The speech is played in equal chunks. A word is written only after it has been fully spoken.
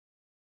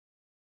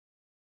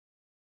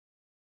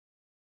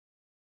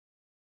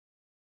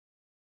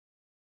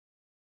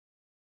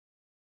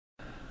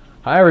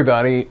Hi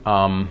everybody.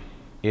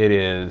 It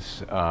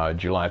is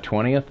July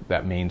 20th.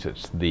 That means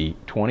it's the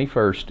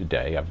 21st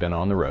day. I've been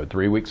on the road.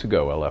 3 weeks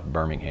ago I left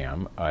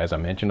Birmingham. As I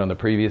mentioned on the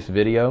previous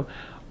video,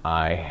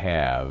 I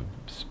have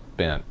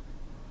spent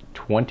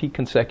 20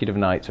 consecutive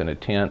nights in a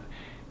tent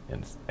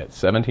at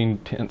 17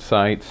 tent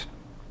sites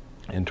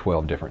in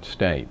 12 different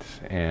states.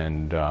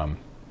 And on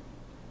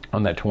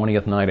that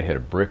 20th night I hit a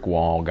brick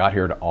wall, got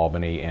here to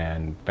Albany,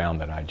 and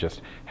found that I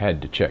just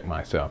had to check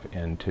myself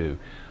into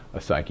a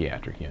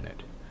psychiatric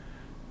unit.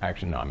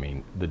 Actually, no, I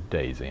mean the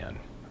day's in.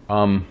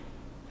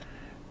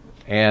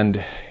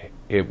 And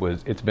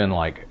it's been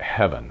like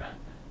heaven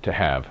to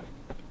have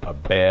a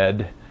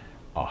bed,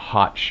 a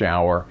hot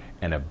shower,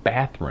 and a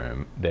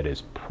bathroom that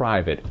is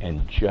private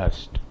and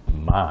just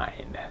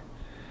mine.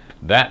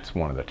 That's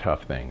one of the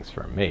tough things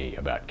for me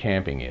about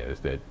camping,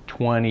 is that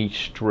 20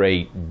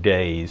 straight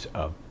days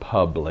of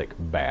public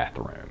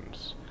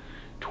bathrooms.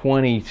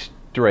 20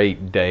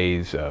 straight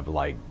days of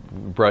like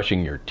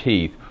brushing your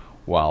teeth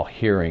while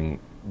hearing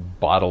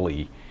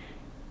bodily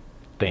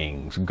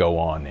things go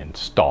on in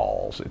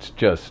stalls. It's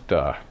just,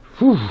 I'll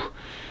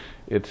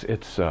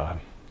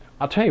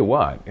tell you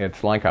what,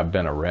 it's like I've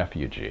been a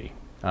refugee.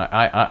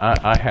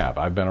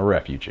 I've been a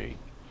refugee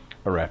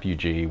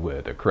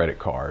with a credit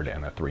card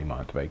and a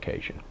 3-month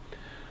vacation.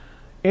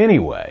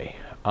 Anyway,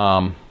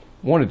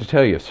 wanted to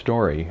tell you a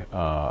story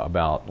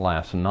about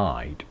last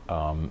night.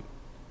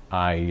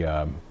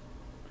 I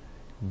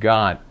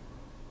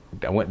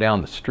went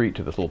down the street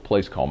to this little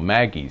place called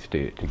Maggie's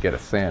to get a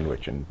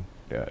sandwich and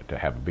to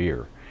have a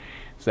beer.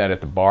 Sat at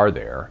the bar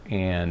there,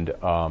 and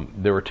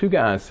there were two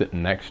guys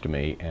sitting next to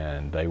me,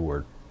 and they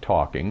were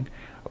talking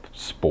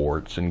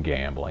sports and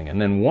gambling.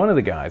 And then one of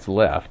the guys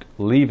left,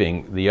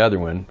 leaving the other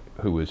one,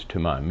 who was to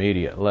my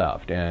immediate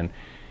left. And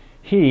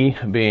he,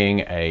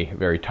 being a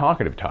very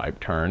talkative type,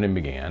 turned and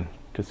began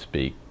to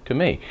speak to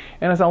me.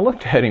 And as I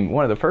looked at him,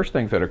 one of the first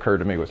things that occurred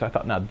to me was, I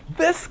thought, now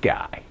this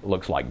guy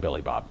looks like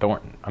Billy Bob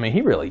Thornton. I mean,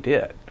 he really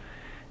did.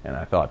 And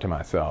I thought to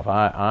myself,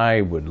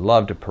 I would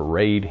love to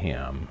parade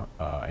him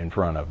in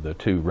front of the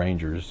two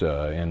Rangers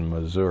in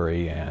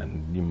Missouri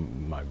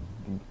and my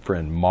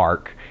friend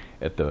Mark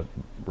at the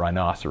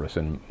Rhinoceros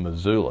in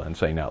Missoula and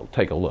say, now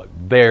take a look,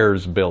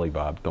 there's Billy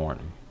Bob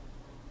Thornton.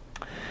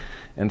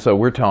 And so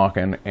we're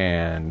talking,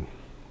 and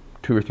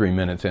 2 or 3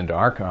 minutes into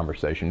our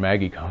conversation,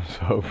 Maggie comes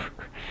over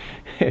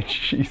and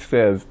she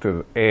says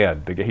to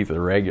Ed,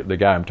 the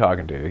guy I'm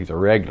talking to, he's a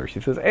regular.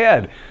 She says,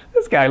 Ed,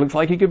 this guy looks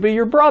like he could be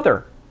your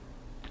brother.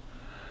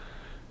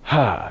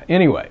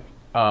 Anyway,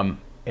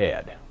 Ed,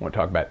 I want to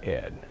talk about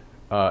Ed.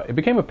 It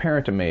became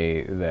apparent to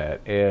me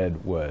that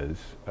Ed was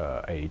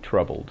a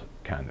troubled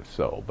kind of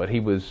soul, but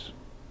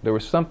there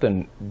was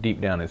something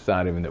deep down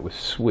inside of him that was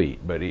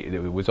sweet, but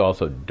it was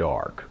also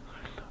dark.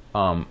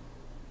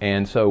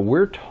 And so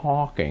we're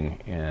talking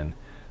in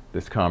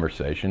this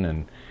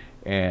conversation,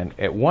 and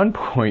at one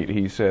point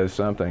he says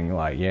something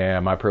like, yeah,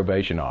 my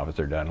probation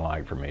officer doesn't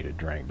like for me to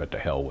drink, but to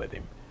hell with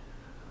him.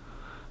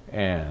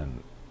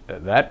 And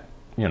that,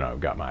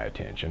 got my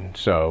attention.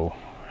 So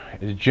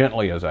as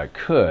gently as I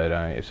could,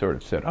 I sort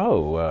of said,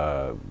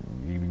 oh,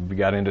 you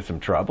got into some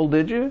trouble,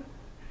 did you?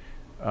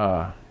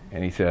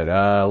 And he said,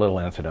 a little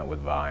incident with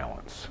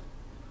violence.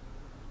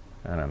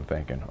 And I'm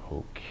thinking,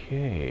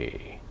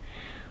 okay.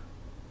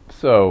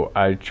 So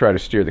I try to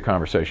steer the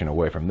conversation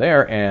away from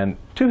there, and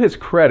to his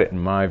credit, in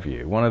my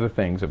view, one of the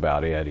things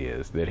about Ed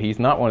is that he's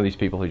not one of these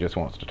people who just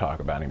wants to talk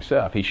about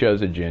himself. He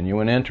shows a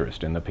genuine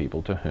interest in the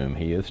people to whom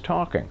he is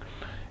talking.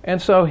 And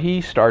so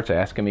he starts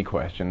asking me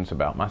questions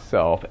about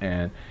myself,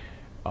 and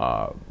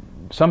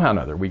somehow or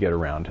another we get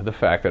around to the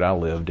fact that I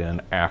lived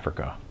in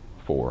Africa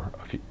for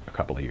a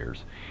couple of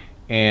years.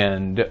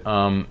 And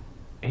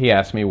he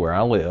asked me where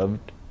I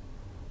lived,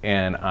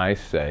 and I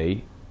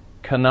say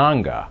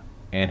Kananga.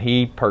 And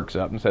he perks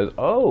up and says,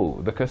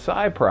 oh, the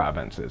Kasai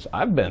provinces.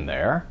 I've been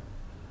there.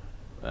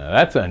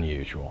 That's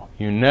unusual.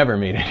 You never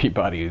meet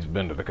anybody who's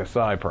been to the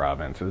Kasai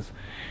provinces.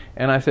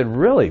 And I said,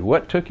 really?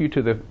 What took you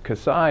to the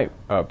Kasai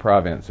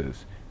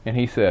provinces? And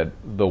he said,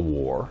 the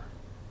war.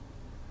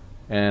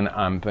 And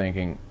I'm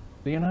thinking,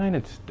 the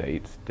United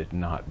States did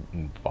not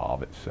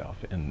involve itself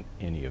in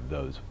any of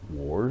those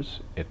wars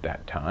at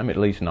that time, at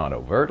least not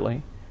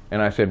overtly.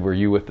 And I said, were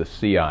you with the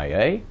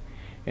CIA?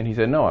 And he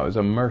said, no, I was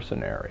a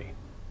mercenary.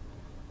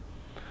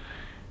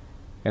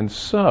 And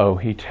so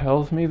he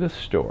tells me the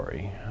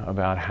story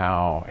about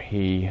how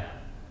he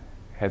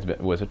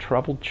was a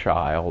troubled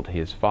child.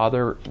 His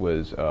father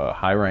was a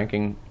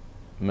high-ranking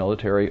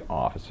military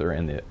officer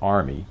in the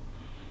army,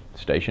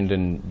 stationed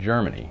in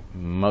Germany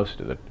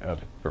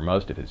for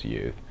most of his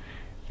youth,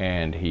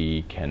 and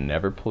he can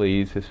never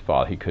please his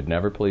father. He could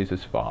never please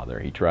his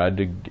father. He tried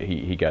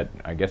to.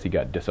 I guess he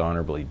got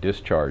dishonorably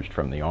discharged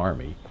from the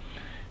army,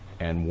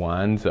 and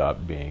winds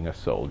up being a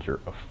soldier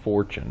of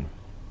fortune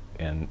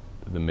in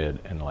the mid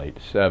and late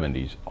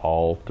 70s,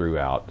 all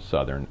throughout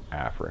southern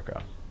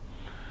Africa.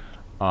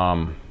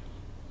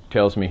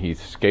 Tells me he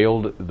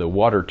scaled the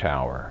water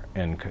tower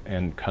in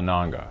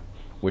Kananga,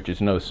 which is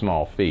no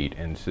small feat,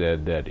 and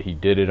said that he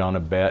did it on a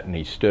bet, and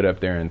he stood up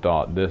there and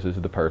thought this is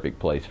the perfect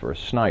place for a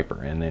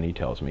sniper, and then he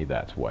tells me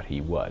that's what he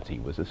was. He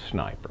was a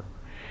sniper.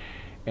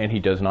 And he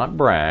does not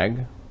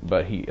brag,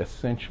 but he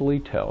essentially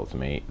tells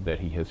me that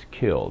he has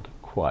killed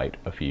quite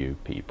a few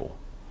people.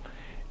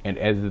 And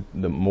as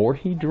the more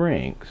he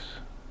drinks,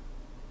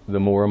 the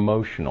more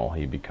emotional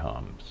he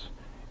becomes.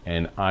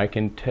 And I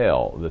can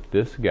tell that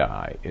this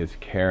guy is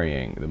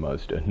carrying the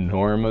most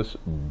enormous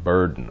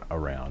burden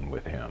around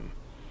with him.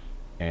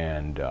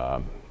 And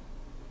I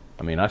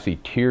mean, I see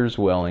tears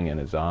welling in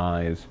his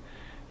eyes.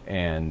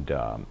 And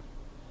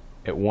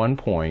at one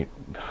point,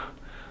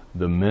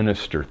 the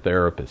minister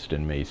therapist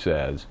in me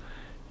says,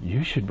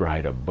 "You should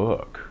write a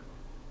book."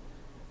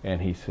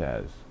 And he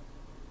says,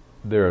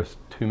 "There are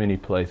too many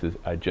places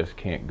I just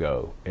can't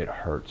go. It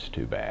hurts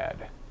too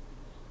bad."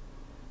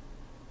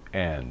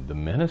 And the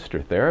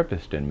minister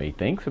therapist in me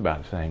thinks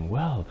about it, saying,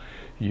 "Well,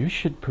 you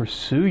should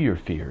pursue your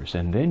fears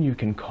and then you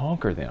can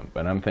conquer them."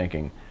 But I'm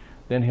thinking,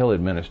 then he'll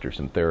administer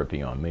some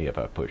therapy on me if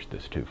I push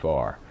this too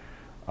far.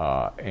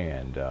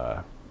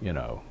 You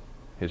know,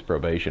 his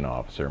probation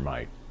officer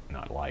might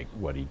not like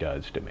what he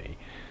does to me.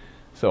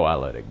 So I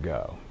let it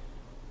go.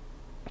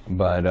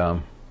 But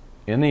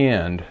in the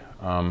end,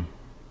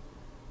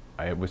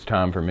 it was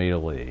time for me to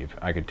leave.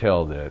 I could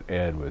tell that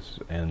Ed was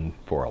in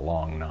for a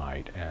long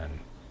night, and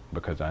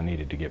because I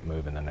needed to get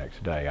moving the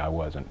next day, I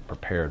wasn't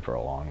prepared for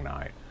a long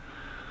night.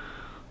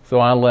 So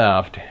I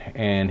left,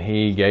 and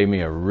he gave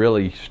me a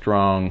really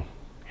strong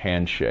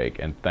handshake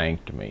and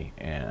thanked me,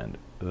 and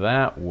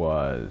that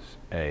was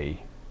a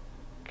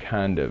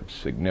kind of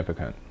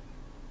significant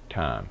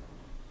time,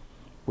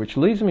 which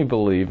leaves me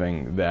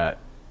believing that,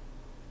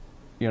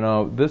 you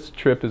know, this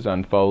trip is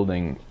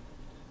unfolding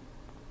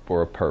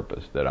for a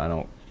purpose that I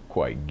don't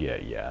quite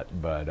get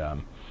yet. But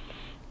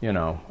you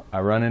know, I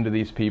run into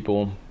these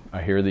people,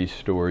 I hear these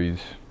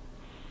stories,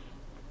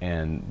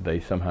 and they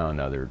somehow or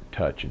another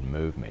touch and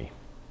move me,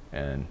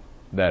 and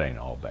that ain't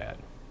all bad.